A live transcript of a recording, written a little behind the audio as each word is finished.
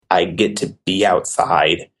I get to be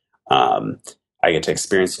outside. I get to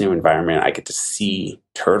experience a new environment. I get to see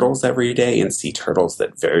turtles every day and see turtles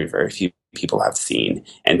that very, very few people have seen.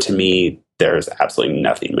 And to me, there's absolutely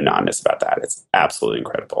nothing monotonous about that. It's absolutely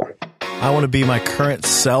incredible. I want to be my current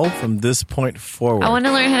self from this point forward. I want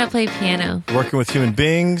to learn how to play piano. Working with human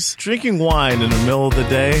beings, drinking wine in the middle of the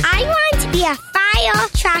day. I want to be a fire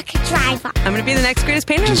truck driver. I'm going to be the next greatest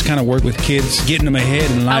painter. Just kind of work with kids, getting them ahead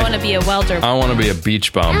in life. I want to be a welder. I want to be a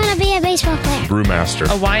beach bum. I want to be a baseball player. Brewmaster.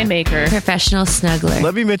 A winemaker. Professional snuggler.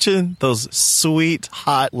 Let me mention those sweet,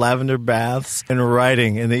 hot lavender baths and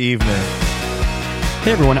writing in the evening.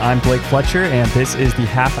 Hey everyone, I'm Blake Fletcher, and this is the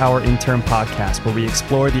Half Hour Intern Podcast, where we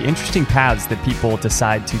explore the interesting paths that people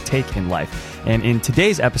decide to take in life. And in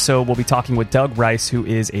today's episode, we'll be talking with Doug Rice, who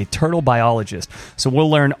is a turtle biologist. So we'll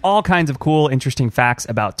learn all kinds of cool, interesting facts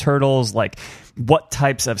about turtles, like what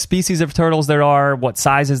types of species of turtles there are, what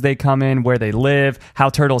sizes they come in, where they live, how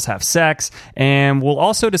turtles have sex, and we'll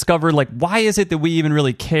also discover, like, why is it that we even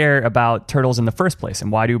really care about turtles in the first place, and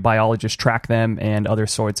why do biologists track them and other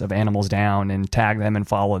sorts of animals down and tag them and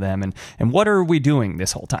follow them, and what are we doing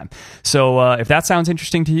this whole time? So if that sounds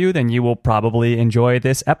interesting to you, then you will probably enjoy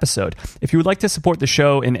this episode. If you would like to support the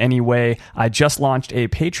show in any way, I just launched a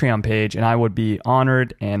Patreon page, and I would be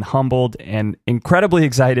honored and humbled and incredibly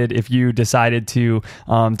excited if you decided to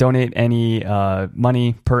donate any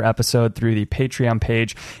money per episode through the Patreon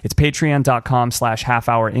page. It's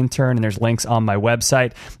patreon.com/halfhourintern, and there's links on my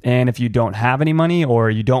website. And if you don't have any money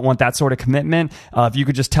or you don't want that sort of commitment, if you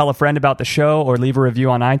could just tell a friend about the show or leave a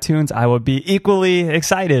review on iTunes, I would be equally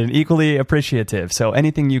excited and equally appreciative. So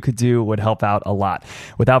anything you could do would help out a lot.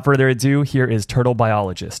 Without further ado, here is Turtle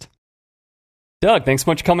Biologist. Doug, thanks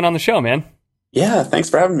so much for coming on the show, man. Yeah, thanks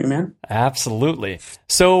for having me, man. Absolutely.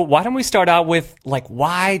 So why don't we start out with, like,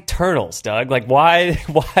 why turtles, Doug? Like, why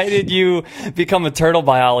did you become a turtle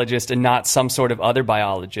biologist and not some sort of other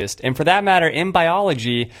biologist? And for that matter, in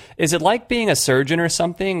biology, is it like being a surgeon or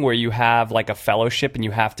something where you have, like, a fellowship and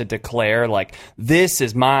you have to declare, like, this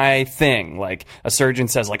is my thing? Like, a surgeon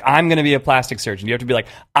says, like, I'm going to be a plastic surgeon. You have to be like,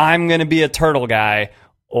 I'm going to be a turtle guy.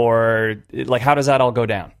 Or, like, how does that all go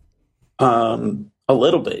down? A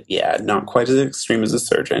little bit, yeah. Not quite as extreme as a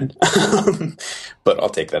surgeon, but I'll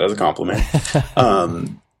take that as a compliment.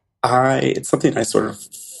 It's something I sort of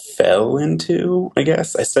fell into, I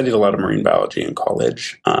guess. I studied a lot of marine biology in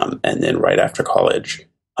college, and then right after college,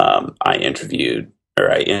 I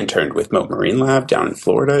interned with Mote Marine Lab down in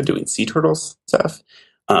Florida doing sea turtles stuff,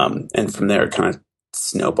 and from there, it kind of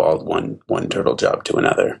snowballed one turtle job to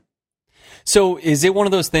another. So is it one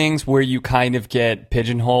of those things where you kind of get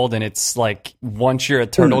pigeonholed and it's like once you're a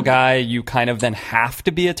turtle guy, you kind of then have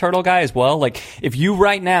to be a turtle guy as well? Like if you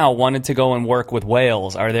right now wanted to go and work with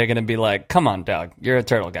whales, are they going to be like, come on, Doug, you're a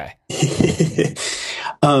turtle guy?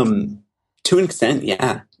 To an extent,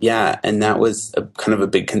 yeah. Yeah. And that was kind of a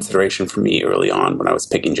big consideration for me early on when I was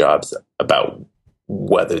picking jobs about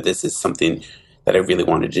whether this is something that I really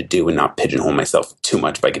wanted to do and not pigeonhole myself too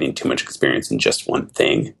much by getting too much experience in just one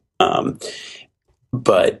thing.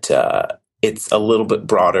 But it's a little bit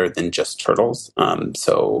broader than just turtles.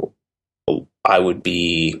 So I would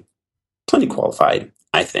be plenty qualified,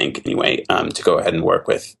 I think, anyway, to go ahead and work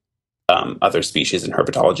with other species in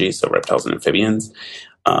herpetology, so reptiles and amphibians,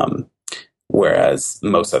 whereas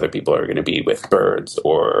most other people are going to be with birds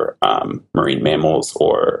or marine mammals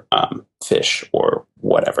or fish or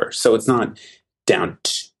whatever. So it's not down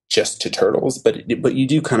just to turtles, but you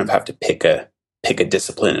do kind of have to pick a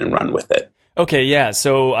discipline and run with it. Okay, yeah.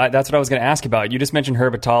 So that's what I was going to ask about. You just mentioned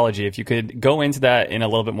herpetology. If you could go into that in a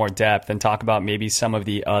little bit more depth and talk about maybe some of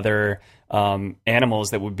the other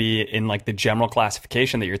animals that would be in like the general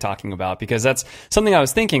classification that you're talking about, because that's something I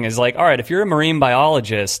was thinking is like, all right, if you're a marine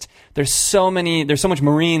biologist, there's so much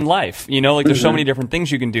marine life, you know, like there's so many different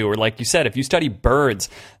things you can do. Or like you said, if you study birds,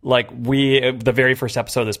 like the very first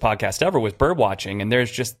episode of this podcast ever was bird watching, and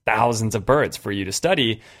there's just thousands of birds for you to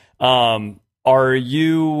study. Are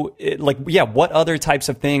you like, yeah, what other types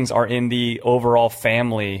of things are in the overall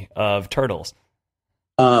family of turtles?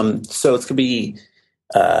 So it's going to be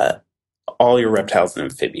all your reptiles and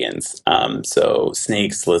amphibians. So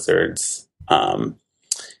snakes, lizards,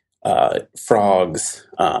 frogs,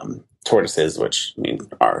 tortoises, which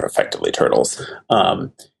are effectively turtles.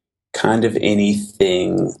 Kind of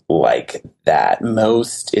anything like that.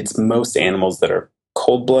 It's most animals that are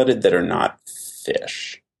cold-blooded that are not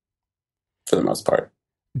fish. For the most part.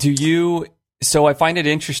 So I find it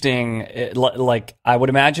interesting, like I would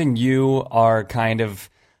imagine you are kind of,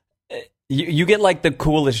 you get like the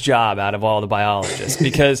coolest job out of all the biologists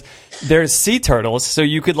because there's sea turtles, so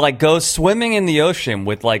you could like go swimming in the ocean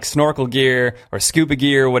with like snorkel gear or scuba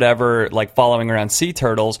gear or whatever, like following around sea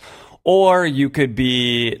turtles, or you could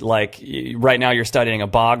be like, right now you're studying a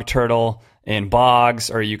bog turtle in bogs,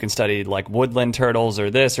 or you can study like woodland turtles or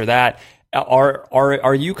this or that.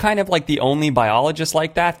 Are you kind of like the only biologist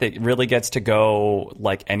like that really gets to go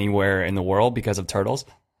like anywhere in the world because of turtles?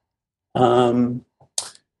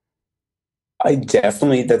 That's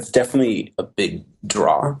definitely a big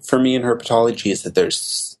draw for me in herpetology, is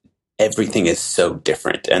that everything is so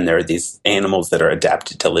different, and there are these animals that are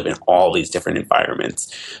adapted to live in all these different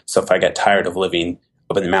environments. So if I get tired of living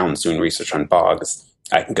up in the mountains doing research on bogs,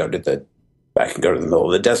 I can go to the middle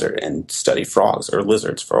of the desert and study frogs or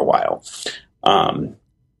lizards for a while. And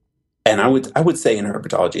I would say in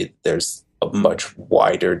herpetology there's a much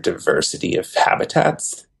wider diversity of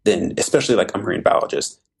habitats than, especially like a marine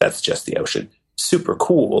biologist. That's just the ocean. Super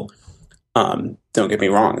cool. Don't get me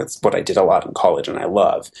wrong. That's what I did a lot in college and I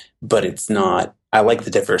love, but it's not, I like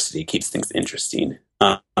the diversity. It keeps things interesting.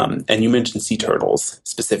 And you mentioned sea turtles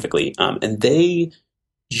specifically, and they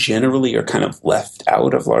generally are kind of left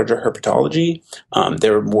out of larger herpetology.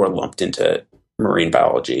 They're more lumped into marine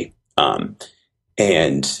biology.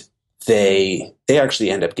 And they actually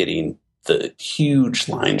end up getting the huge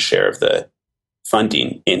lion's share of the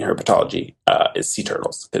funding in herpetology is sea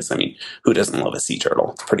turtles. Because, I mean, who doesn't love a sea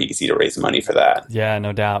turtle? It's pretty easy to raise money for that. Yeah,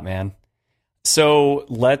 no doubt, man. So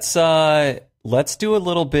let's do a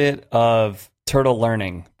little bit of turtle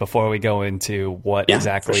learning before we go into what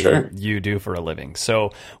exactly you do for a living.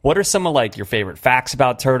 So what are some of like your favorite facts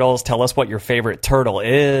about turtles? Tell us what your favorite turtle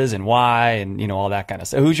is and why, and you know, all that kind of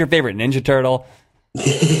stuff. Who's your favorite Ninja Turtle?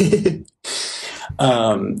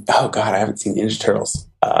 Oh God, I haven't seen Ninja Turtles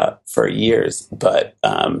for years, but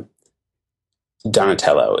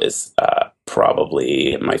Donatello is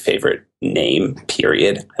probably my favorite name,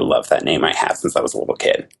 period. I love that name. I have since I was a little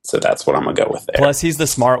kid. So that's what I'm going to go with there. Plus, he's the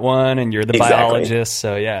smart one, and you're the biologist,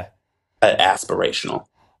 so yeah. Aspirational.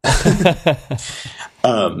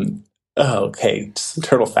 Okay, some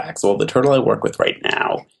turtle facts. Well, the turtle I work with right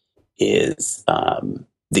now is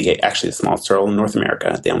actually the smallest turtle in North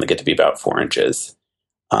America. They only get to be about 4 inches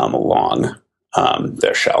long,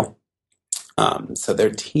 their shell. So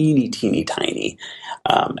they're teeny, teeny, tiny.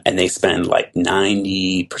 And they spend like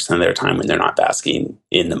 90% of their time when they're not basking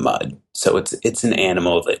in the mud. So it's an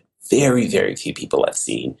animal that very, very few people have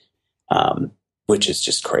seen, which is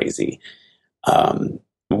just crazy.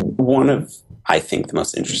 One of, I think, the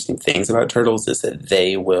most interesting things about turtles is that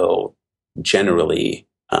they will generally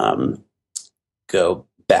go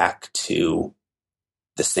back to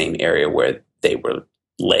the same area where they were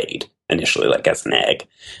laid initially, like as an egg.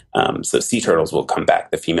 So sea turtles will come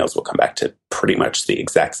back, the females will come back to pretty much the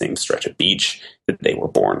exact same stretch of beach that they were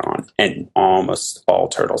born on. And almost all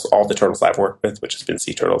the turtles I've worked with, which has been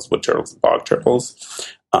sea turtles, wood turtles, and bog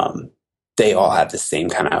turtles, they all have the same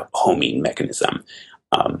kind of homing mechanism,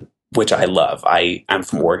 which I love. I'm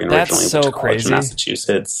from Oregon originally, so went to college in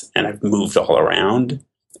Massachusetts, and I've moved all around.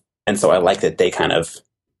 And so I like that they kind of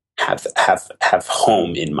have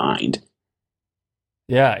home in mind.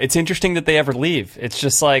 Yeah, it's interesting that they ever leave. It's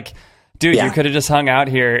just like, dude, you could have just hung out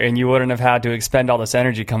here and you wouldn't have had to expend all this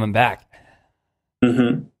energy coming back.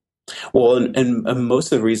 Mm-hmm. Well, and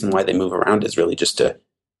most of the reason why they move around is really just to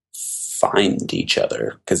find each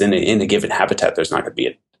other. Because in a given habitat, there's not going to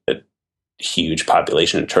be a huge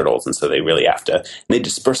population of turtles. And so they really have to, and they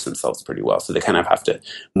disperse themselves pretty well. So they kind of have to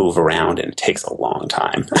move around, and it takes a long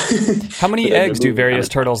time. How many eggs do various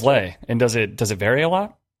turtles lay? And does it vary a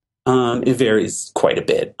lot? It varies quite a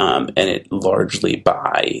bit, and it largely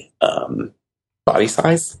by body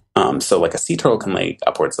size. So like a sea turtle can lay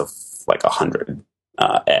upwards of like 100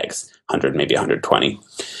 eggs, 100, maybe 120.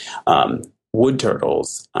 Wood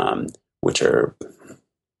turtles, which are,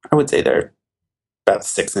 I would say they're about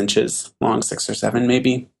 6 inches long, 6 or 7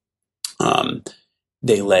 maybe.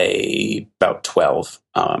 They lay about 12,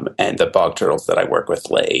 and the bog turtles that I work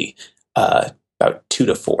with lay about 2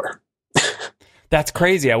 to 4. That's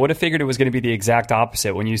crazy. I would have figured it was going to be the exact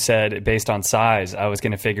opposite. When you said based on size, I was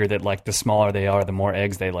going to figure that like the smaller they are, the more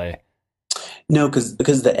eggs they lay. No, because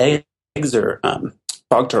the eggs are,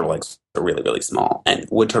 bog turtle eggs are really, really small, and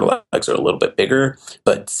wood turtle eggs are a little bit bigger,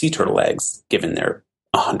 but sea turtle eggs, given they're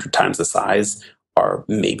 100 times the size,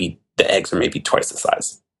 the eggs are maybe twice the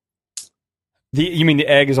size. You mean the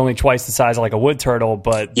egg is only twice the size of like a wood turtle,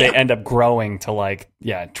 but they end up growing to like,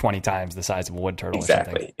 20 times the size of a wood turtle.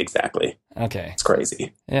 Exactly. Okay. It's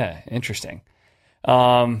crazy. Yeah, interesting.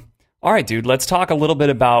 All right, dude, let's talk a little bit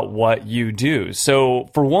about what you do. So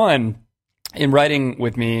for one, in writing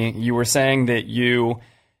with me, you were saying that you,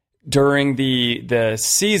 during the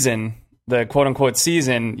season, the quote unquote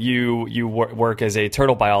season, you work as a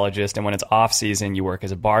turtle biologist, and when it's off season, you work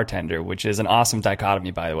as a bartender, which is an awesome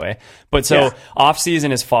dichotomy, by the way. But so off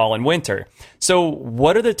season is fall and winter. So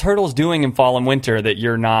what are the turtles doing in fall and winter that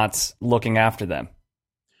you're not looking after them?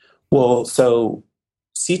 Well, so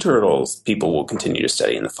sea turtles, people will continue to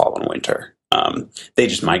study in the fall and winter. They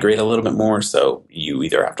just migrate a little bit more, so you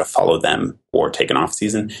either have to follow them or take an off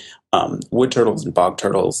season. Wood turtles and bog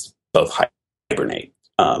turtles both hibernate.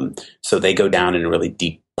 So they go down in a really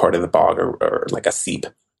deep part of the bog or like a seep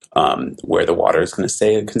where the water is going to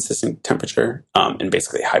stay at a consistent temperature and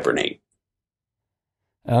basically hibernate.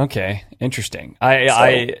 Okay, interesting.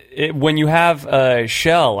 When you have a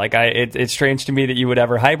shell, it's strange to me that you would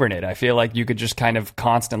ever hibernate. I feel like you could just kind of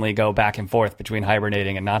constantly go back and forth between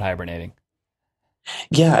hibernating and not hibernating.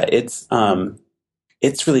 Yeah, it's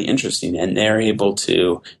really interesting, and they're able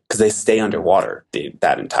to, because they stay underwater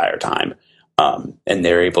that entire time, and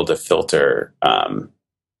they're able to filter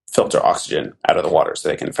oxygen out of the water, so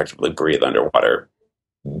they can effectively breathe underwater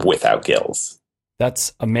without gills.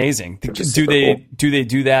 That's amazing. Do they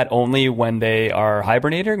do that only when they are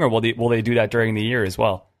hibernating, or will they do that during the year as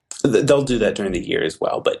well? They'll do that during the year as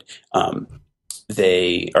well, but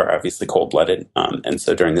they are obviously cold-blooded, and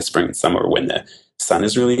so during the spring and summer, when the sun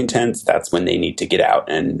is really intense, that's when they need to get out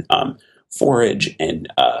and forage and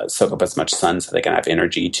soak up as much sun so they can have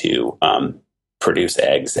energy to produce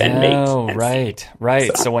eggs and mate. Oh, right.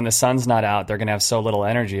 So when the sun's not out, they're going to have so little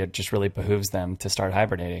energy, it just really behooves them to start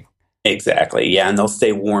hibernating. Exactly. Yeah, and they'll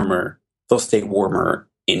stay warmer. They'll stay warmer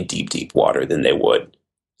in deep water than they would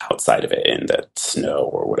outside of it in the snow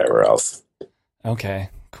or whatever else. Okay.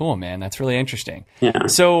 Cool, man. That's really interesting. Yeah.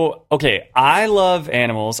 So, okay, I love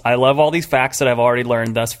animals. I love all these facts that I've already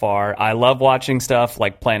learned thus far. I love watching stuff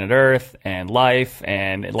like Planet Earth and Life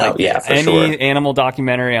and any animal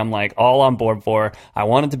documentary. I'm like all on board for. I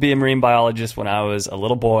wanted to be a marine biologist when I was a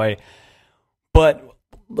little boy. But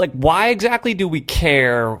like, why exactly do we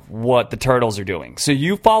care what the turtles are doing? So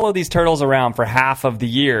you follow these turtles around for half of the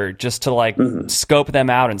year just to scope them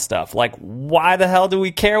out and stuff. Like, why the hell do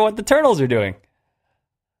we care what the turtles are doing?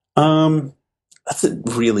 That's a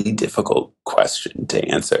really difficult question to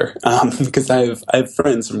answer, because I have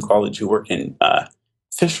friends from college who work in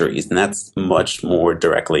fisheries, and that's much more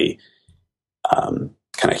directly kind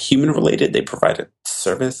of human related. They provide a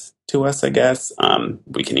service to us, I guess.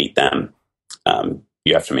 We can eat them.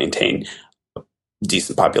 You have to maintain a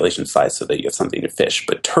decent population size so that you have something to fish.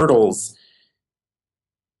 But turtles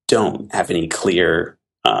don't have any clear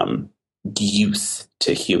use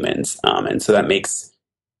to humans, and so that makes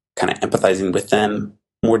kind of empathizing with them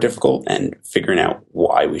more difficult and figuring out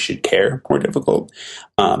why we should care more difficult.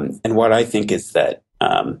 And what I think is that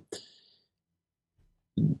the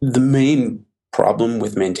main problem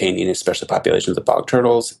with maintaining, especially populations of bog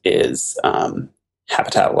turtles, is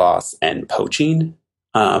habitat loss and poaching.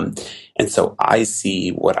 And so I see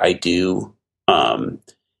what I do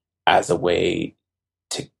as a way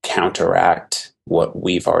to counteract what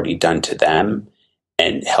we've already done to them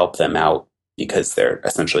and help them out, because they're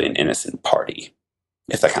essentially an innocent party,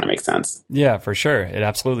 if that kind of makes sense. Yeah, for sure. It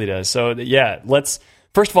absolutely does. So yeah,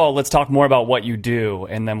 first of all, let's talk more about what you do,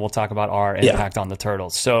 and then we'll talk about our impact on the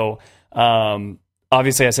turtles. So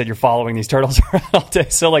obviously I said you're following these turtles around all day.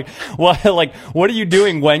 So what are you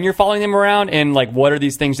doing when you're following them around? And what are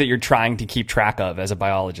these things that you're trying to keep track of as a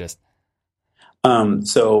biologist?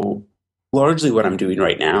 So largely what I'm doing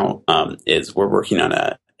right now is we're working on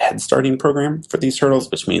a head starting program for these turtles,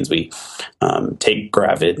 which means we take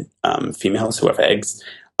gravid females who have eggs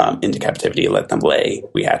into captivity, let them lay.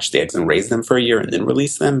 We hatch the eggs and raise them for a year and then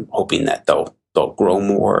release them, hoping that they'll grow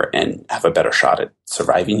more and have a better shot at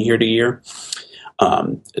surviving year to year.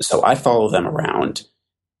 So I follow them around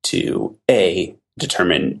to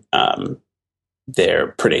determine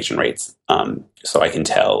their predation rates, so I can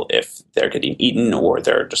tell if they're getting eaten or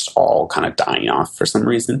they're just all kind of dying off for some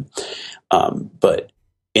reason. But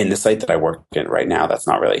in the site that I work in right now, that's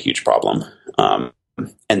not really a huge problem.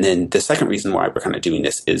 And then the second reason why we're kind of doing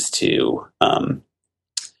this is to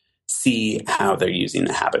see how they're using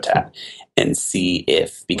the habitat and see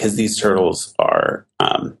if, because these turtles are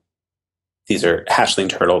hatchling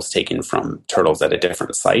turtles taken from turtles at a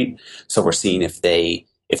different site. So we're seeing if the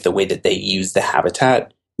way that they use the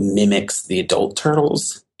habitat mimics the adult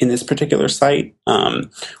turtles in this particular site,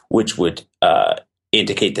 which would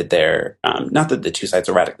indicate that they're not that the two sites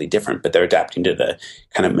are radically different, but they're adapting to the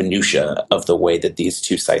kind of minutia of the way that these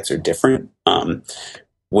two sites are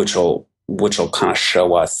which will kind of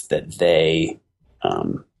show us that they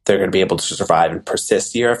they're going to be able to survive and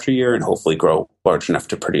persist year after year and hopefully grow large enough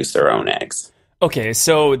to produce their own eggs. Okay,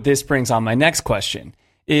 so this brings on my next question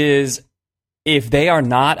is, if they are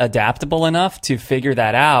not adaptable enough to figure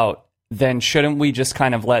that out, then shouldn't we just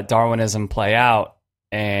kind of let Darwinism play out?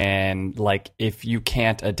 And like, if you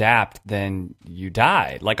can't adapt, then you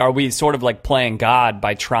die. Like, are we sort of like playing God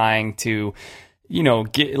by trying to,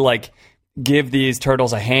 give these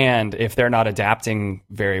turtles a hand if they're not adapting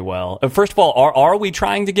very well? First of all, are we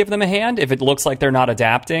trying to give them a hand if it looks like they're not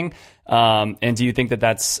adapting? And do you think that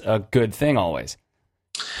that's a good thing always?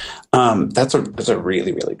 That's a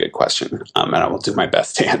really, really good question. And I will do my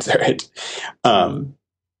best to answer it.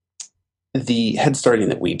 The head starting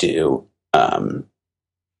that we do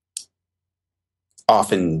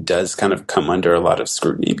often does kind of come under a lot of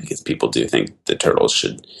scrutiny because people do think the turtles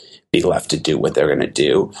should be left to do what they're going to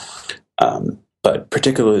do. But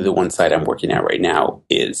particularly the one site I'm working at right now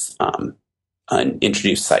is an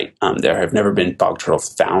introduced site. There have never been bog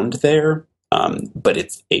turtles found there, but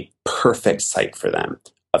it's a perfect site for them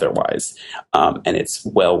otherwise. And it's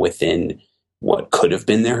well within what could have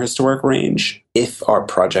been their historic range. If our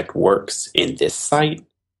project works in this site,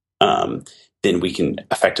 then we can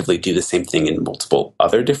effectively do the same thing in multiple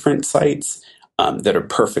other different sites that are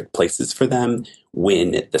perfect places for them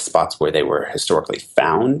when the spots where they were historically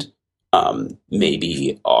found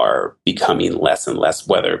maybe are becoming less and less,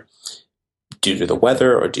 whether due to the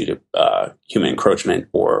weather or due to human encroachment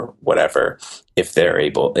or whatever. If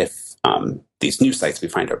these new sites we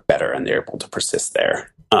find are better and they're able to persist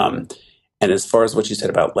there. And as far as what you said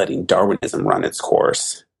about letting Darwinism run its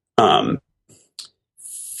course,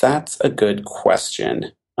 that's a good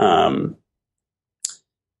question.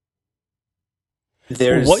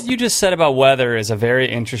 What you just said about weather is a very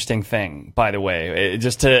interesting thing, by the way,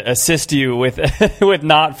 just to assist you with with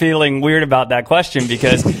not feeling weird about that question,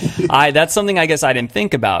 because that's something I guess I didn't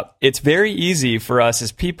think about. It's very easy for us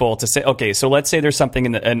as people to say, okay, so let's say there's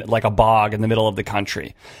something in like a bog in the middle of the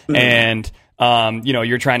country, and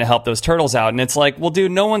you're trying to help those turtles out, and it's like, well,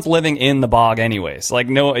 dude, no one's living in the bog anyways. Like,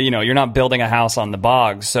 no, you're not building a house on the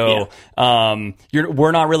bog, so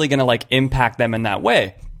we're not really going to like impact them in that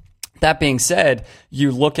way. That being said, you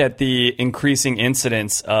look at the increasing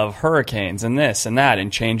incidence of hurricanes and this and that,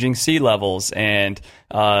 and changing sea levels and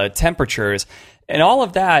temperatures, and all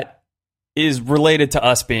of that is related to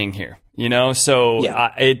us being here.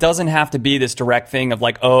 So it doesn't have to be this direct thing of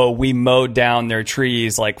like, oh, we mowed down their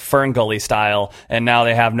trees like Fern Gully style and now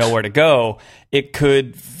they have nowhere to go. It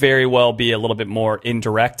could very well be a little bit more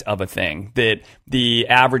indirect of a thing, that the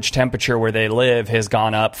average temperature where they live has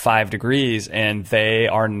gone up 5 degrees and they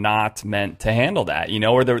are not meant to handle that,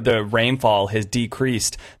 or the rainfall has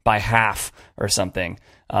decreased by half or something.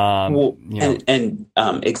 Exactly.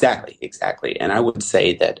 And I would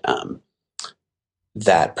say that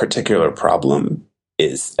that particular problem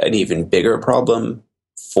is an even bigger problem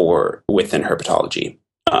within herpetology,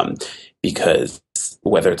 because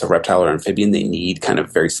whether it's a reptile or amphibian, they need kind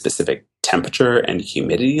of very specific temperature and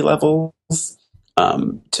humidity levels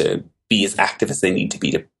to be as active as they need to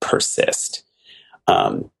be to persist.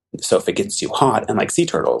 So if it gets too hot, and like sea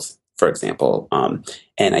turtles, for example,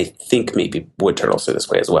 and I think maybe wood turtles are this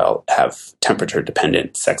way as well, have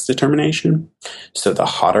temperature-dependent sex determination. So the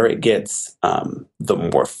hotter it gets, the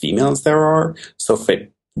more females there are. So if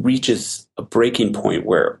it reaches a breaking point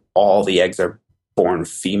where all the eggs are born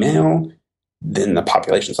female, then the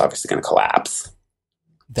population is obviously going to collapse.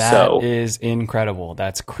 That is incredible.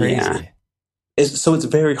 That's crazy. Yeah. So it's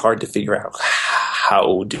very hard to figure out,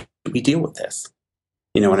 how do we deal with this?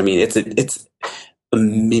 You know what I mean? It's a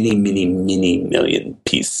mini million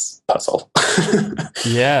piece puzzle.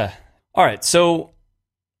 Yeah. All right. So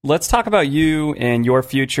let's talk about you and your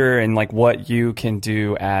future and like what you can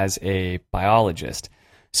do as a biologist.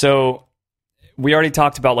 So we already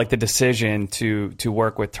talked about like the decision to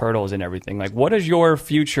work with turtles and everything. Like, what does your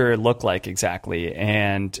future look like exactly?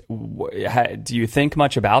 And do you think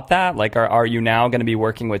much about that? Like, are you now going to be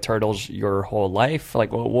working with turtles your whole life?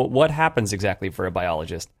 Like, what happens exactly for a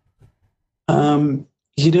biologist?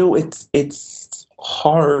 It's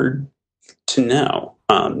hard to know,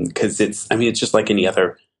 because it's just like any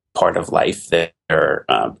other part of life. There are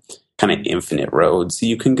kind of infinite roads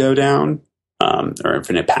you can go down, or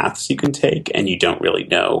infinite paths you can take, and you don't really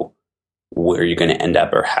know where you're going to end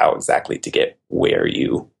up or how exactly to get where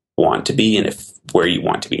you want to be, and if where you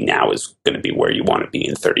want to be now is going to be where you want to be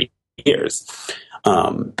in 30 years.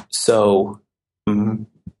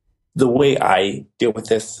 The way I deal with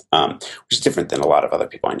this, which is different than a lot of other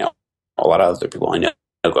people I know. A lot of other people I know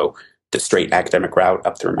go the straight academic route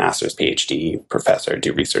up through a master's, PhD, professor,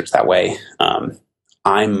 do research that way.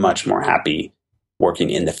 I'm much more happy working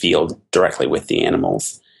in the field directly with the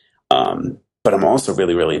animals. But I'm also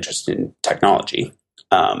really, really interested in technology.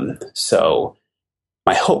 So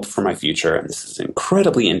my hope for my future, and this is an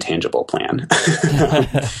incredibly intangible plan,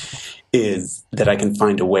 is that I can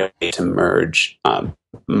find a way to merge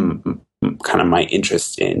kind of my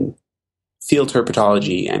interest in field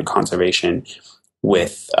herpetology and conservation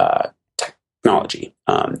with technology.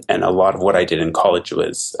 And a lot of what I did in college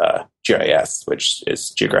was GIS, which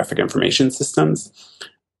is Geographic Information Systems.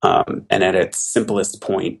 And at its simplest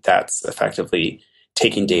point, that's effectively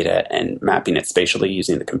taking data and mapping it spatially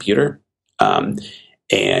using the computer. And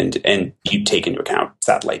you take into account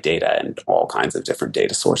satellite data and all kinds of different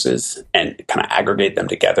data sources and kind of aggregate them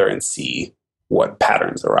together and see what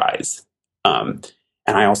patterns arise. And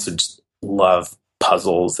I also just love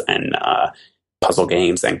puzzles and puzzle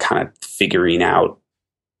games and kind of figuring out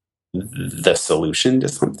the solution to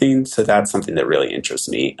something. So that's something that really interests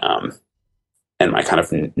me, and my kind of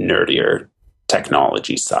nerdier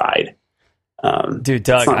technology side. Dude,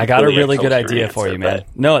 Doug, I got a really good idea for you, man.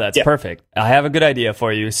 No, that's perfect. I have a good idea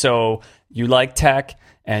for you. So you like tech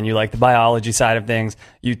and you like the biology side of things.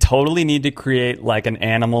 You totally need to create like an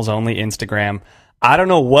animals only Instagram. I don't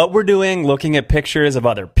know what we're doing, looking at pictures of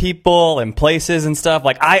other people and places and stuff.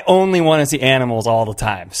 Like, I only want to see animals all the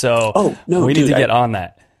time. So we need to get on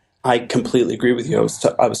that. I completely agree with you.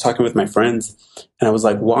 I was talking with my friends, and I was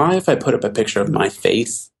like, why if I put up a picture of my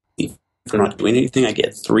face, if I'm not doing anything, I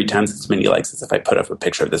get 3 times as many likes as if I put up a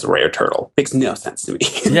picture of this rare turtle? Makes no sense to me.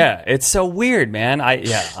 Yeah, it's so weird, man.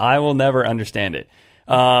 I will never understand it.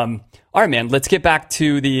 All right, man. Let's get back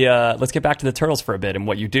to the turtles for a bit and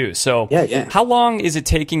what you do. So, how long is it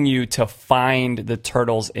taking you to find the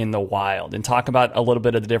turtles in the wild? And talk about a little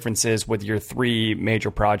bit of the differences with your 3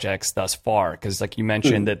 major projects thus far. Because, like you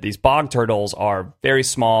mentioned, that these bog turtles are very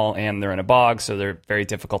small and they're in a bog, so they're very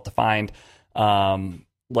difficult to find.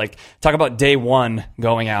 Like, talk about day 1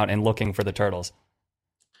 going out and looking for the turtles.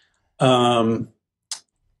 Well,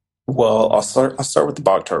 I'll start with the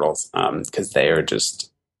bog turtles because they are just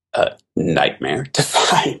a nightmare to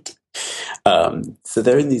find. So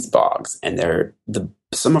they're in these bogs, and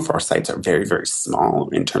some of our sites are very, very small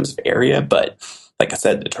in terms of area, but like I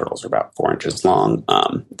said, the turtles are about 4 inches long.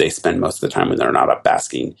 They spend most of the time when they're not up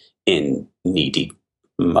basking in knee-deep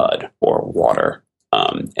mud or water.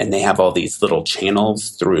 And they have all these little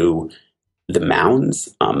channels through the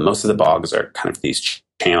mounds. Most of the bogs are kind of these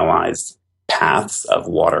channelized paths of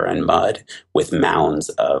water and mud with mounds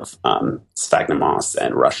of sphagnum moss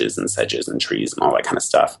and rushes and sedges and trees and all that kind of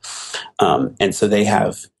stuff. And so they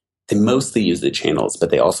mostly use the channels, but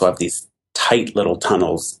they also have these tight little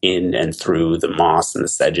tunnels in and through the moss and the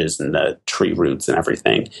sedges and the tree roots and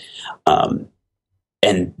everything.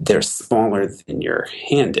 And they're smaller than your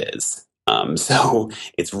hand is. So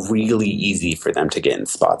it's really easy for them to get in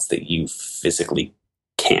spots that you physically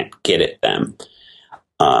can't get at them.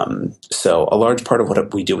 So a large part of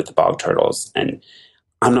what we do with the bog turtles, and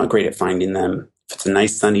I'm not great at finding them. If it's a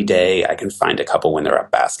nice sunny day, I can find a couple when they're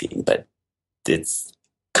up basking, but it's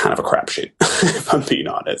kind of a crapshoot, if I'm being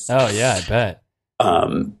honest. Oh yeah, I bet.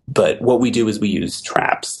 But what we do is we use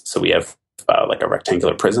traps. So we have like a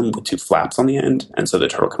rectangular prism with 2 flaps on the end. And so the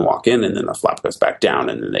turtle can walk in and then the flap goes back down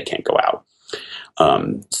and then they can't go out.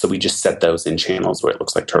 So we just set those in channels where it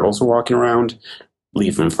looks like turtles are walking around,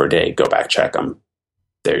 leave them for a day, go back, check them.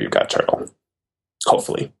 There you've got turtle,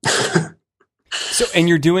 hopefully. So, and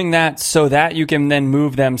you're doing that so that you can then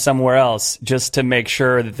move them somewhere else just to make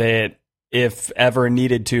sure that if ever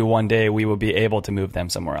needed to one day, we will be able to move them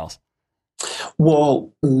somewhere else.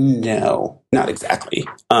 Well, no, not exactly.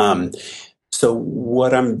 So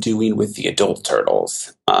what I'm doing with the adult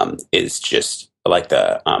turtles is just like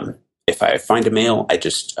if I find a male, I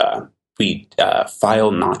just we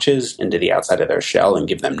file notches into the outside of their shell and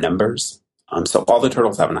give them numbers. So all the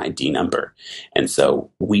turtles have an ID number. And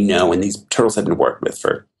so we know, and these turtles have been worked with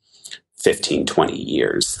for 15, 20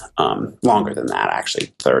 years, longer than that,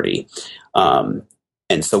 actually 30. And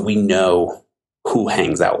so we know who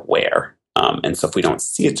hangs out where. And so if we don't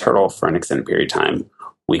see a turtle for an extended period of time,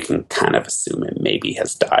 we can kind of assume it maybe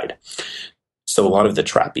has died. So a lot of the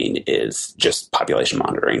trapping is just population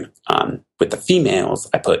monitoring. With the females,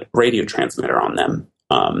 I put radio transmitter on them,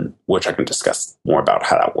 which I can discuss more about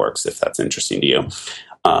how that works if that's interesting to you,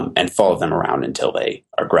 and follow them around until they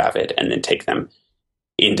are gravid and then take them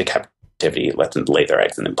into captivity, let them lay their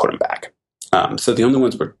eggs, and then put them back. So the only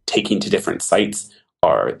ones we're taking to different sites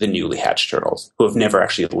are the newly hatched turtles who have never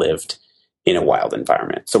actually lived in a wild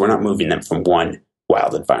environment. So we're not moving them from one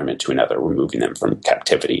wild environment to another. We're moving them from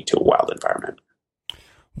captivity to a wild environment.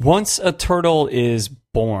 Once a turtle is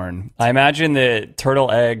born, I imagine that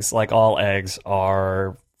turtle eggs, like all eggs,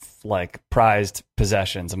 are like prized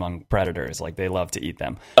possessions among predators. Like they love to eat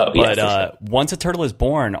them. Oh, yeah, but for sure. Once a turtle is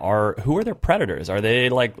born, who are their predators? Are they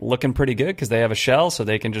like looking pretty good because they have a shell, so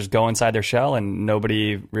they can just go inside their shell and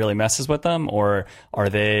nobody really messes with them, or are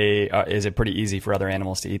they? Is it pretty easy for other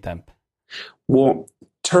animals to eat them? Well,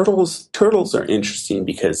 turtles are interesting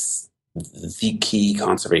because the key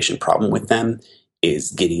conservation problem with them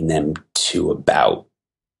is getting them to about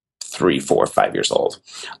 3, 4, 5 years old.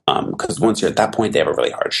 Because once you're at that point, they have a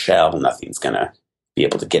really hard shell. Nothing's going to be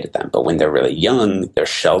able to get at them. But when they're really young, their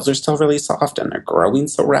shells are still really soft and they're growing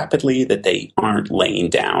so rapidly that they aren't laying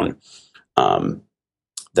down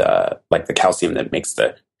the calcium that makes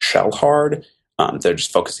the shell hard. They're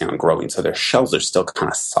just focusing on growing. So their shells are still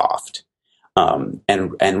kind of soft.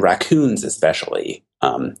 And raccoons especially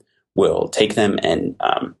will take them and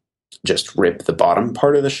just rip the bottom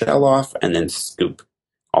part of the shell off and then scoop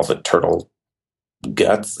all the turtle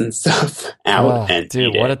guts and stuff out. Oh, and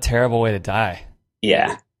dude, what a terrible way to die.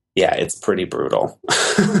 Yeah, it's pretty brutal.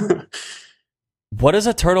 What does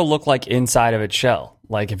a turtle look like inside of its shell?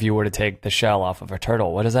 Like if you were to take the shell off of a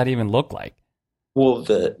turtle, what does that even look like? Well,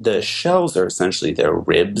 the shells are essentially their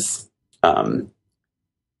ribs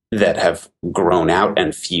that have grown out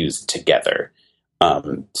and fused together.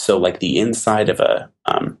 So like the inside of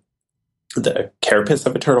the carapace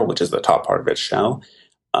of a turtle, which is the top part of its shell,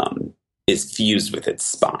 is fused with its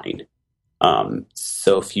spine.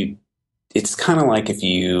 So it's kind of like if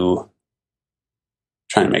you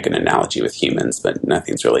trying to make an analogy with humans, but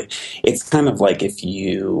nothing's really. It's kind of like if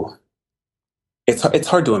you. It's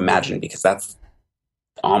hard to imagine because that's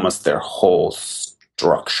almost their whole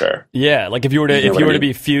structure. Yeah, like if you were to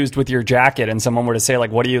be fused with your jacket, and someone were to say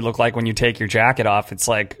like, "What do you look like when you take your jacket off?" It's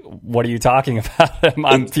like, "What are you talking about?"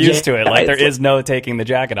 I'm fused to it. Like there is no taking the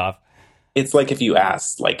jacket off. It's like if you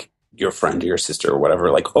asked like your friend or your sister or whatever,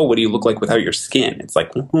 like, "Oh, what do you look like without your skin?" It's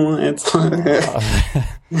like, it's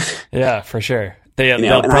yeah, for sure.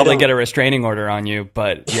 They'll probably get a restraining order on you,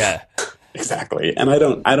 but yeah. Exactly. And I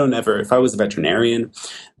don't ever, if I was a veterinarian,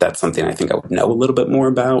 that's something I think I would know a little bit more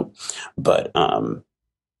about, but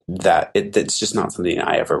it's just not something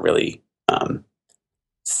I ever really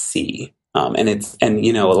see. And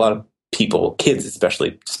a lot of people, kids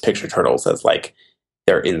especially, just picture turtles as like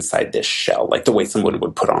they're inside this shell, like the way someone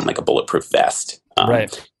would put on like a bulletproof vest.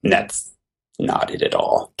 Right. And that's not it at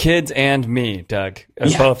all. Kids and me, Doug,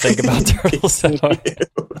 both think about turtles that way.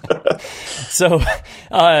 So,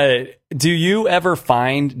 do you ever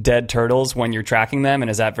find dead turtles when you're tracking them?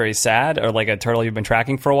 And is that very sad? Or like a turtle you've been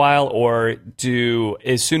tracking for a while? Or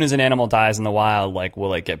as soon as an animal dies in the wild, like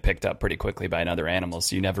will it get picked up pretty quickly by another animal?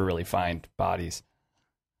 So you never really find bodies?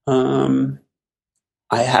 I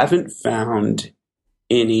haven't found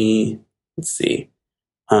any, let's see.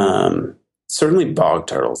 Certainly bog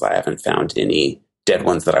turtles, I haven't found any dead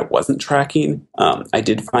ones that I wasn't tracking. I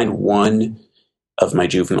did find one of my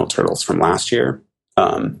juvenile turtles from last year.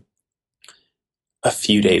 A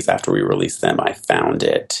few days after we released them, I found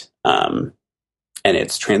it. And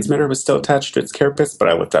its transmitter was still attached to its carapace, but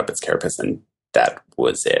I looked up its carapace and that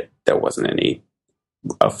was it. There wasn't any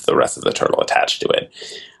of the rest of the turtle attached to it.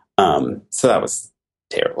 So that was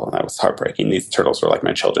terrible. That was heartbreaking. These turtles were like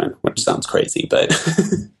my children, which sounds crazy, but...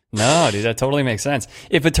 No, dude, that totally makes sense.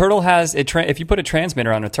 If a turtle has if you put a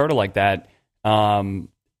transmitter on a turtle like that,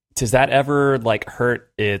 does that ever like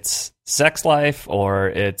hurt its sex life or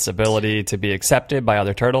its ability to be accepted by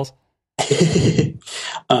other turtles?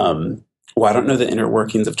 Well, I don't know the inner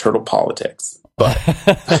workings of turtle politics, but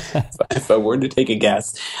if I were to take a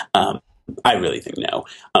guess, I really think no.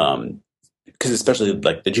 Because especially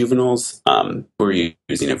like the juveniles, we're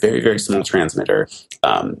using a very, very small transmitter.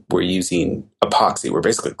 We're using epoxy. We're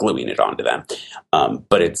basically gluing it onto them.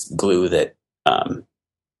 But it's glue that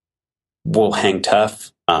will hang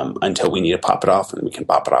tough until we need to pop it off, and we can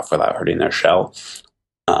pop it off without hurting their shell.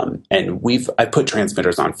 And I put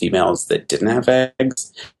transmitters on females that didn't have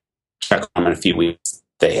eggs. Check them in a few weeks,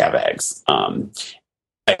 they have eggs.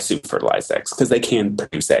 I assume fertilized eggs because they can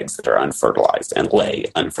produce eggs that are unfertilized and lay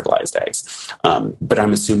unfertilized eggs. But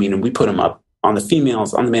I'm assuming, and we put them up on the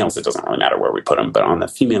females. On the males, it doesn't really matter where we put them, but on the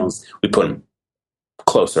females, we put them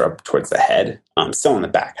closer up towards the head, still in the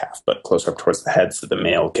back half, but closer up towards the head so the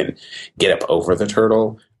male can get up over the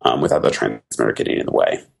turtle without the transmitter getting in the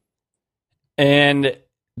way. And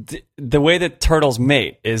the way that turtles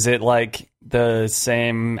mate, is it like the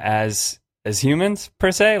same as humans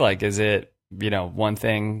per se? Like, is it, one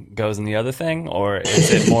thing goes in the other thing, or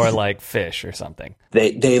is it more like fish or something?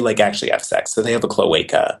 They like actually have sex. So they have a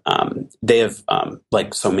cloaca. They have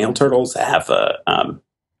so male turtles have a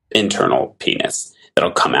internal penis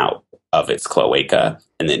that'll come out of its cloaca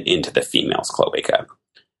and then into the female's cloaca.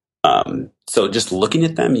 So just looking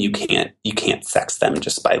at them, you can't sex them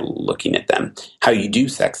just by looking at them. How you do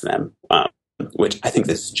sex them, which I think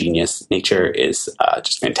this genius nature is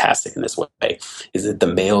just fantastic in this way, is that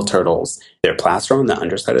the male turtles, their plastron, the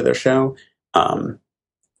underside of their shell,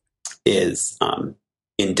 is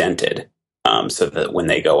indented, so that when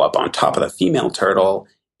they go up on top of the female turtle,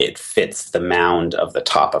 it fits the mound of the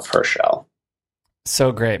top of her shell.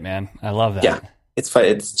 So great, man. I love that. Yeah, it's fun.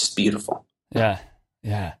 It's just beautiful. Yeah.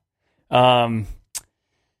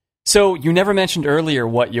 So you never mentioned earlier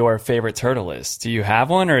what your favorite turtle is. Do you have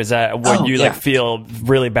one, or is that what you like feel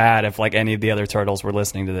really bad if like any of the other turtles were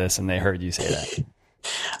listening to this and they heard you say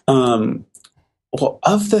that? Well,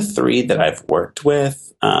 of the three that I've worked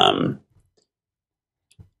with,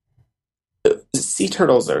 sea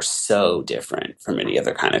turtles are so different from any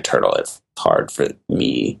other kind of turtle. It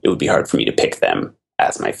would be hard for me to pick them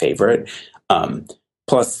as my favorite.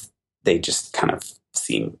 Plus, they just kind of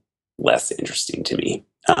seem less interesting to me.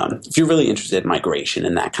 If you're really interested in migration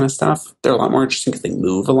and that kind of stuff, they're a lot more interesting because they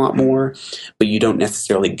move a lot more, but you don't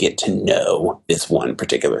necessarily get to know this one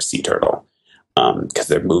particular sea turtle because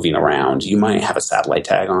they're moving around. You might have a satellite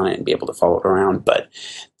tag on it and be able to follow it around, but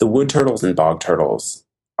the wood turtles and bog turtles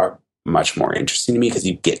are much more interesting to me because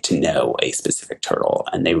you get to know a specific turtle,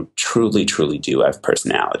 and they truly, truly do have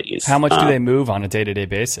personalities. How much do they move on a day-to-day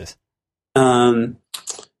basis?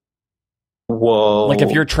 Well, like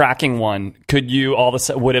if you're tracking one, could you all of a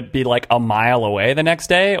sudden, would it be like a mile away the next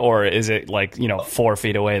day, or is it like 4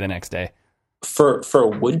 feet away the next day? For a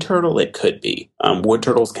wood turtle, it could be. Wood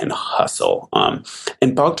turtles can hustle,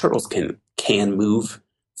 and bog turtles can move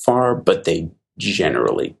far, but they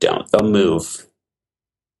generally don't. They'll move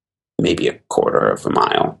maybe a quarter of a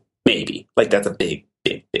mile, maybe. Like that's a big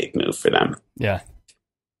move for them. Yeah.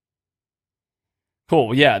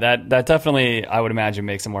 Cool. Yeah, that definitely, I would imagine,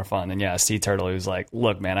 makes it more fun than a sea turtle who's like,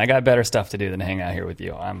 look, man, I got better stuff to do than hang out here with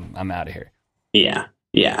you. I'm out of here. Yeah,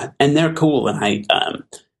 and they're cool, and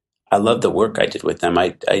I love the work I did with them.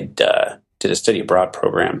 I did a study abroad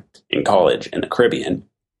program in college in the Caribbean,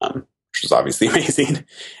 which was obviously amazing.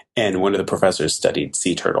 And one of the professors studied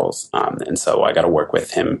sea turtles, and so I got to work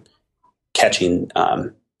with him catching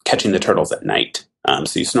the turtles at night.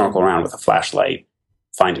 So you snorkel around with a flashlight,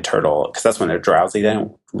 find a turtle, because that's when they're drowsy. They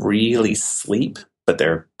don't really sleep, but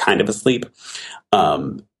they're kind of asleep.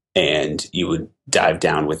 And you would dive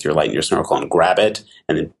down with your light and your snorkel and grab it,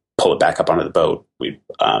 and then pull it back up onto the boat. We'd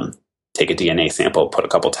take a DNA sample, put a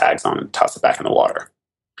couple tags on, and toss it back in the water.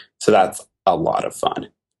 So that's a lot of fun.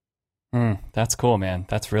 That's cool, man.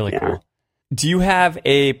 That's really cool. Do you have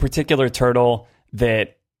a particular turtle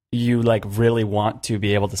that you like really want to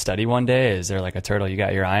be able to study one day? Is there like a turtle you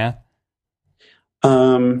got your eye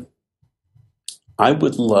on? I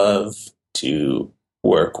would love to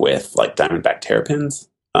work with like diamondback terrapins,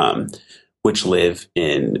 which live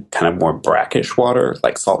in kind of more brackish water,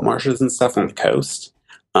 like salt marshes and stuff on the coast.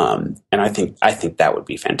 And I think that would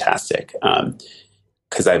be fantastic.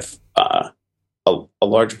 Cause I've, a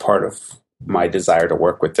large part of my desire to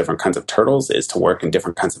work with different kinds of turtles is to work in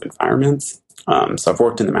different kinds of environments. So I've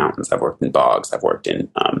worked in the mountains, I've worked in bogs, I've worked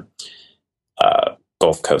in,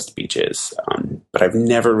 Gulf Coast beaches, but I've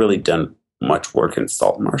never really done much work in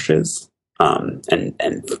salt marshes, and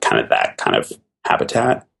kind of that kind of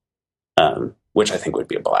habitat, which I think would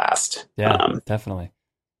be a blast. Yeah, definitely.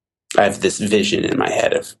 I have this vision in my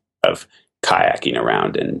head of kayaking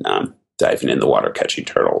around and diving in the water, catching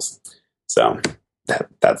turtles. So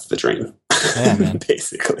that's the dream,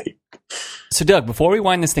 basically. So, Doug, before we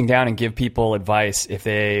wind this thing down and give people advice if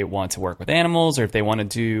they want to work with animals or if they want to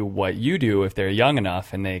do what you do, if they're young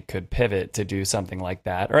enough and they could pivot to do something like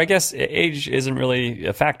that, or I guess age isn't really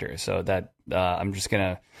a factor. So that I'm just going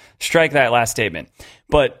to strike that last statement.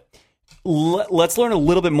 But let's learn a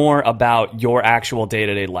little bit more about your actual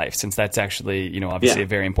day-to-day life, since that's actually, obviously a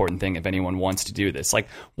very important thing if anyone wants to do this. Like,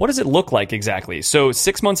 what does it look like exactly? So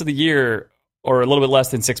 6 months of the year, or a little bit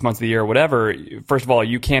less than 6 months of the year, or whatever, first of all,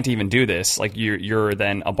 you can't even do this. Like you're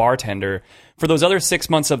then a bartender. For those other 6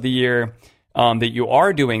 months of the year that you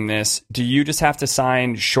are doing this, do you just have to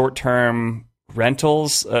sign short-term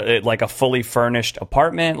rentals, like a fully furnished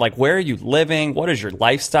apartment? Like, where are you living? What is your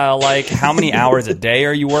lifestyle like? How many hours a day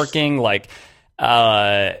are you working? Like,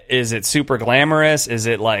 is it super glamorous? Is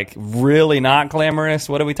it like really not glamorous?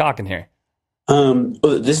 What are we talking here? Well,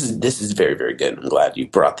 this is very, very good. I'm glad you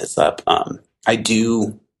brought this up. I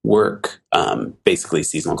do work basically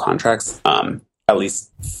seasonal contracts, at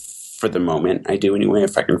least for the moment. I do anyway.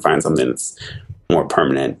 If I can find something that's more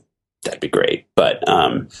permanent, that'd be great. But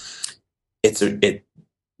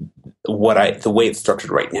the way it's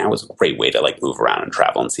structured right now is a great way to like move around and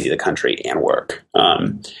travel and see the country and work.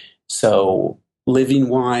 So living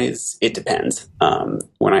wise, it depends.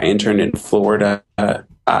 When I interned in Florida,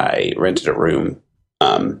 I rented a room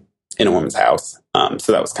in a woman's house.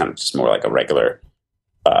 So that was kind of just more like a regular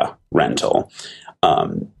rental.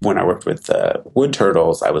 When I worked with wood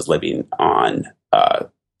turtles, I was living on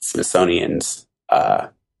Smithsonian's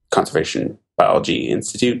Conservation Biology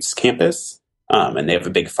Institute's campus. And they have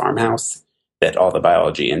a big farmhouse that all the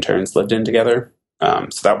biology interns lived in together.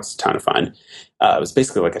 So that was a ton of fun. It was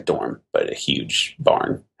basically like a dorm, but a huge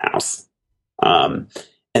barn house. And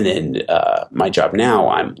then my job now,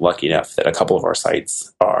 I'm lucky enough that a couple of our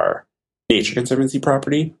sites are Nature Conservancy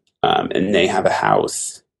property, and they have a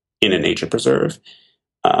house in a nature preserve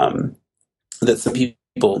that some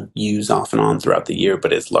people use off and on throughout the year,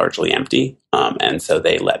 but is largely empty. And so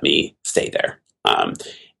they let me stay there.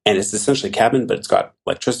 And it's essentially a cabin, but it's got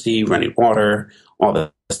electricity, running water, all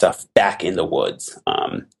the stuff back in the woods.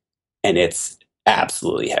 And it's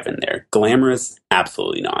absolutely heaven there. Glamorous?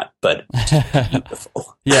 Absolutely not, but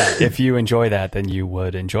beautiful. Yeah, if you enjoy that, then you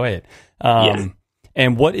would enjoy it. Yeah.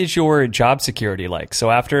 And what is your job security like? So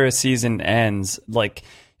after a season ends, like,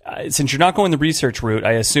 since you're not going the research route,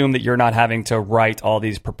 I assume that you're not having to write all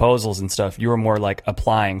these proposals and stuff. You're more like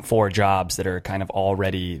applying for jobs that are kind of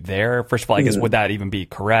already there. First of all, I guess, would that even be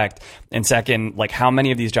correct? And second, like, how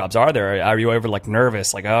many of these jobs are there? Are you ever like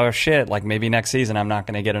nervous? Like, oh shit, like maybe next season I'm not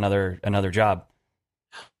going to get another job.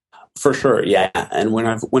 For sure, yeah. And when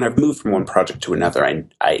I've moved from one project to another,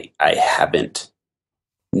 I haven't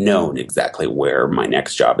known exactly where my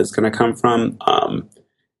next job is going to come from.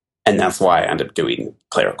 And that's why I end up doing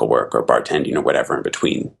clerical work or bartending or whatever in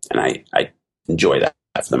between. And I enjoy that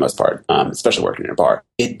for the most part, especially working in a bar.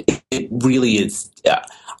 It really is.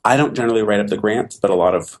 I don't generally write up the grants, but a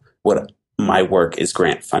lot of what my work is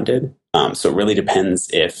grant funded. So it really depends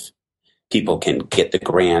if people can get the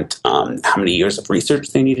grant, how many years of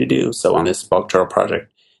research they need to do. So on this bog turtle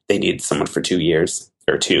project, they needed someone for 2 years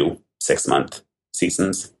or 2 6-month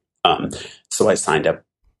seasons. So I signed up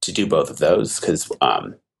to do both of those because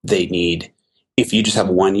they need, if you just have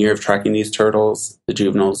 1 year of tracking these turtles, the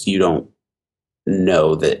juveniles, you don't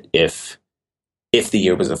know that if the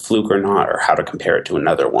year was a fluke or not, or how to compare it to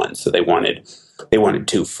another one. So they wanted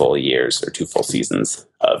 2 full years or 2 full seasons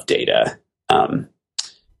of data.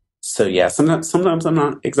 So yeah, sometimes I'm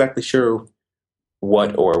not exactly sure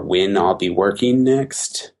what or when I'll be working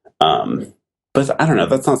next. But I don't know,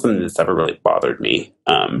 that's not something that's ever really bothered me.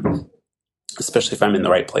 Especially if I'm in the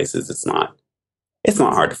right places, it's not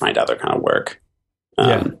hard to find other kind of work.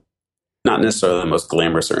 Not necessarily the most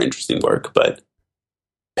glamorous or interesting work, but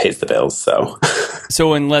pays the bills.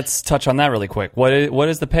 So, and let's touch on that really quick. What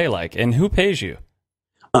is the pay like, and who pays you?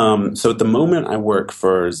 So at the moment, I work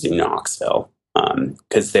for Zoo Knoxville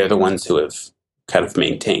because they're the ones who have kind of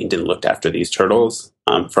maintained and looked after these turtles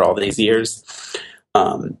for all these years,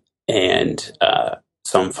 and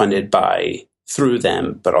so I'm funded through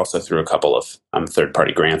them, but also through a couple of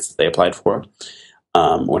third-party grants that they applied for.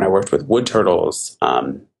 When I worked with wood turtles,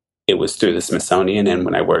 it was through the Smithsonian, and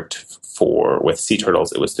when I worked with sea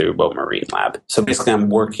turtles, it was through Boat Marine Lab. So basically, I'm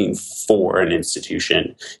working for an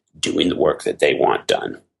institution doing the work that they want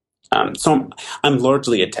done. So I'm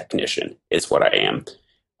largely a technician, is what I am.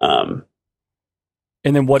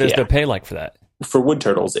 And then what is the pay like for that? For wood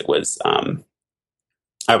turtles, it was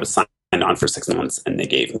I was signed on for 6 months, and they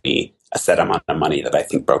gave me a set amount of money that I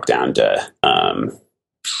think broke down to I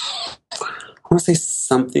want to say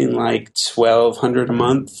something like $1,200 a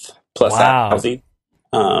month plus housing.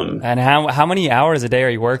 And how many hours a day are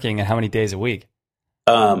you working, and how many days a week?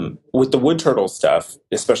 With the wood turtle stuff,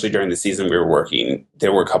 especially during the season we were working,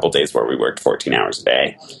 there were a couple days where we worked 14 hours a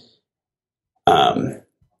day,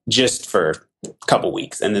 just for a couple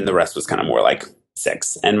weeks, and then the rest was kind of more like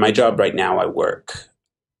 6. And my job right now, I work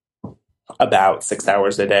about 6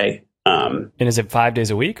 hours a day. And is it 5 days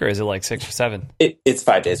a week, or is it like 6 or 7? It's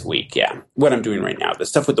 5 days a week, yeah. What I'm doing right now, the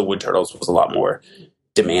stuff with the wood turtles was a lot more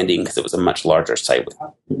demanding because it was a much larger site with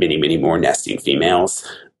many, many more nesting females.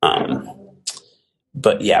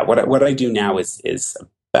 But yeah, what I do now is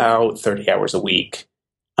about 30 hours a week.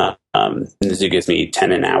 And the zoo gives me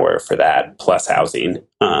 10 an hour for that, plus housing,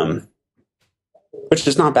 which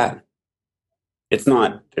is not bad. It's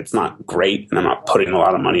not great, and I'm not putting a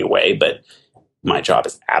lot of money away, but my job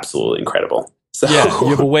is absolutely incredible. So yeah, you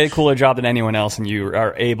have a way cooler job than anyone else, and you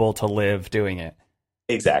are able to live doing it.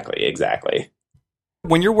 Exactly.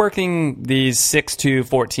 When you're working these 6 to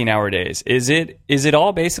 14-hour days, is it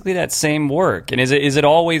all basically that same work? And is it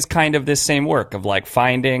always kind of this same work of like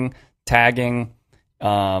finding, tagging,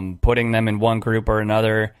 putting them in one group or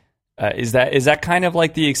another, Is that kind of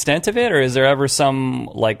like the extent of it, or is there ever some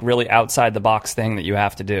like really outside the box thing that you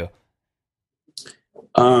have to do?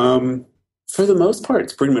 For the most part,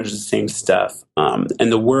 it's pretty much the same stuff.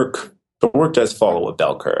 And the work does follow a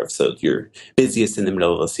bell curve. So you're busiest in the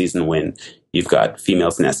middle of the season when you've got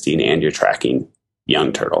females nesting and you're tracking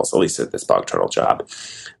young turtles, at least at this bog turtle job.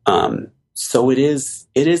 So it is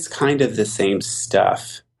kind of the same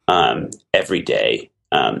stuff every day,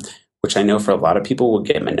 which I know for a lot of people will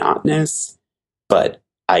get monotonous, but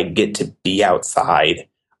I get to be outside.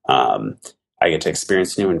 I get to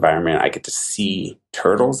experience a new environment. I get to see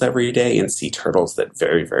turtles every day and see turtles that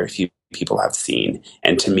very, very few people have seen.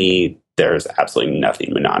 And to me, there's absolutely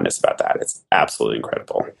nothing monotonous about that. It's absolutely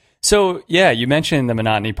incredible. So, yeah, you mentioned the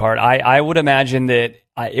monotony part. I would imagine that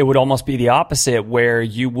it would almost be the opposite, where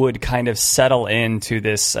you would kind of settle into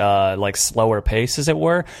this like slower pace, as it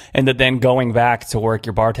were, and that then going back to work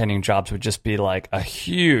your bartending jobs would just be like a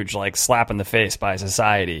huge like slap in the face by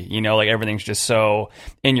society. You know, like everything's just so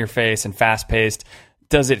in your face and fast paced.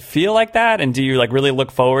 Does it feel like that? And do you like really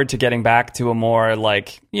look forward to getting back to a more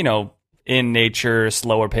like, you know, in nature,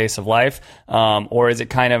 slower pace of life? Or is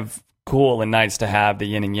it kind of cool and nice to have the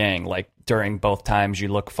yin and yang, like during both times you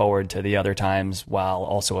look forward to the other times while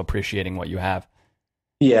also appreciating what you have?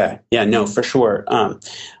 Yeah, no, for sure.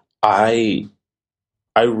 I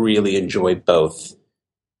really enjoy both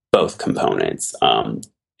components.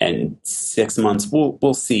 And 6 months,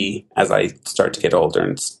 we'll see as I start to get older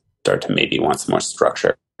and start to maybe want some more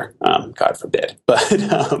structure. God forbid, but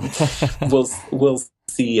we'll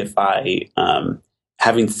see if I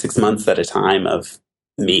having 6 months at a time of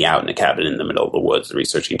me out in a cabin in the middle of the woods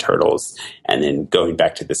researching turtles, and then going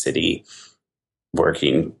back to the city,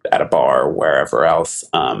 working at a bar or wherever else.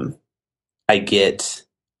 I get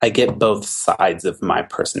both sides of my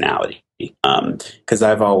personality, because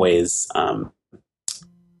I've always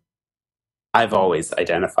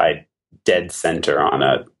identified dead center on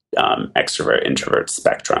a extrovert introvert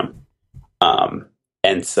spectrum,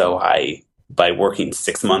 and so by working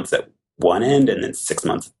 6 months at one end and then 6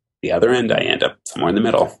 months at the other end, I end up somewhere in the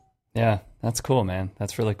middle. Yeah, that's cool, man.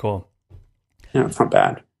 That's really cool. Yeah, it's not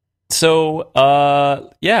bad. So,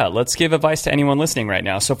 let's give advice to anyone listening right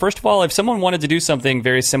now. So first of all, if someone wanted to do something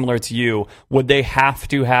very similar to you, would they have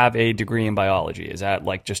to have a degree in biology? Is that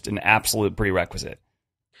like just an absolute prerequisite?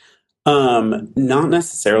 Not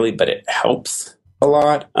necessarily, but it helps a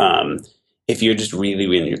lot. If you're just really,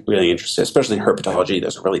 really, really interested, especially in herpetology,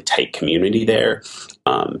 there's a really tight community there.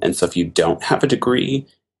 And so if you don't have a degree,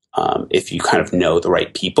 if you kind of know the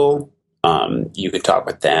right people, you could talk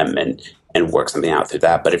with them and work something out through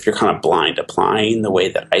that. But if you're kind of blind applying the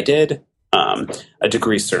way that I did, a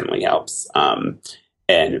degree certainly helps.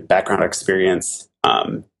 And background experience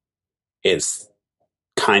is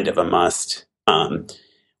kind of a must,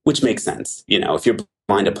 which makes sense. You know, if you're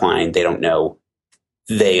blind applying, they don't know.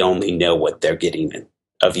 They only know what they're getting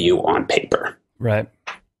of you on paper. Right.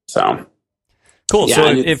 So cool. Yeah, so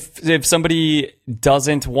if somebody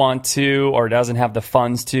doesn't want to, or doesn't have the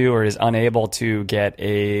funds to, or is unable to get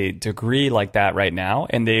a degree like that right now,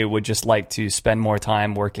 and they would just like to spend more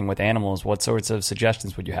time working with animals, what sorts of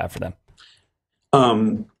suggestions would you have for them?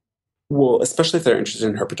 Well, especially if they're interested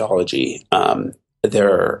in herpetology,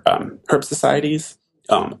 there are herp societies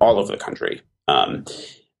all over the country.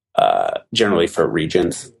 Generally for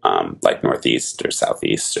regions like Northeast or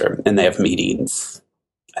Southeast, and they have meetings,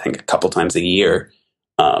 I think, a couple times a year.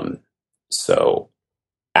 So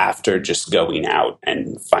after just going out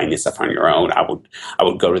and finding stuff on your own, I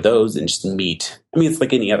would go to those and just meet. I mean, it's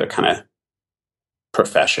like any other kind of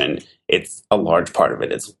profession. It's a large part of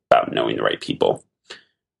it is about knowing the right people.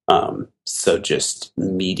 So just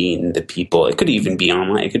meeting the people. It could even be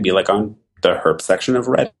online. It could be like on the herp section of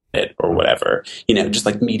Reddit or whatever, you know, just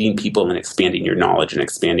like meeting people and expanding your knowledge and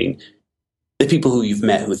expanding the people who you've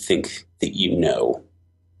met who think that you know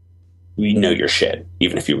your shit,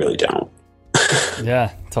 even if you really don't.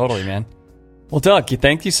 Yeah, totally, man. Well, Doug,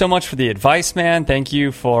 thank you so much for the advice, man. Thank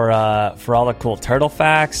you for all the cool turtle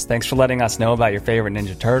facts. Thanks for letting us know about your favorite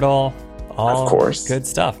Ninja Turtle. All of course. Good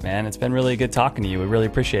stuff, man. It's been really good talking to you. We really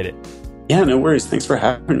appreciate it. Yeah, no worries. Thanks for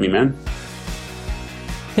having me, man.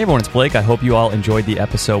 Hey everyone, it's Blake. I hope you all enjoyed the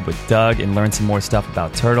episode with Doug and learned some more stuff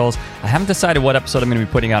about turtles. I haven't decided what episode I'm going to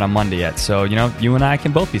be putting out on Monday yet, so, you know, you and I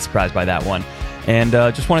can both be surprised by that one. And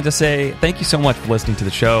just wanted to say thank you so much for listening to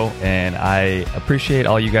the show, and I appreciate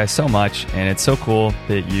all you guys so much, and it's so cool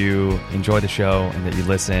that you enjoy the show and that you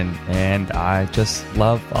listen, and I just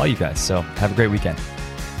love all you guys. So have a great weekend.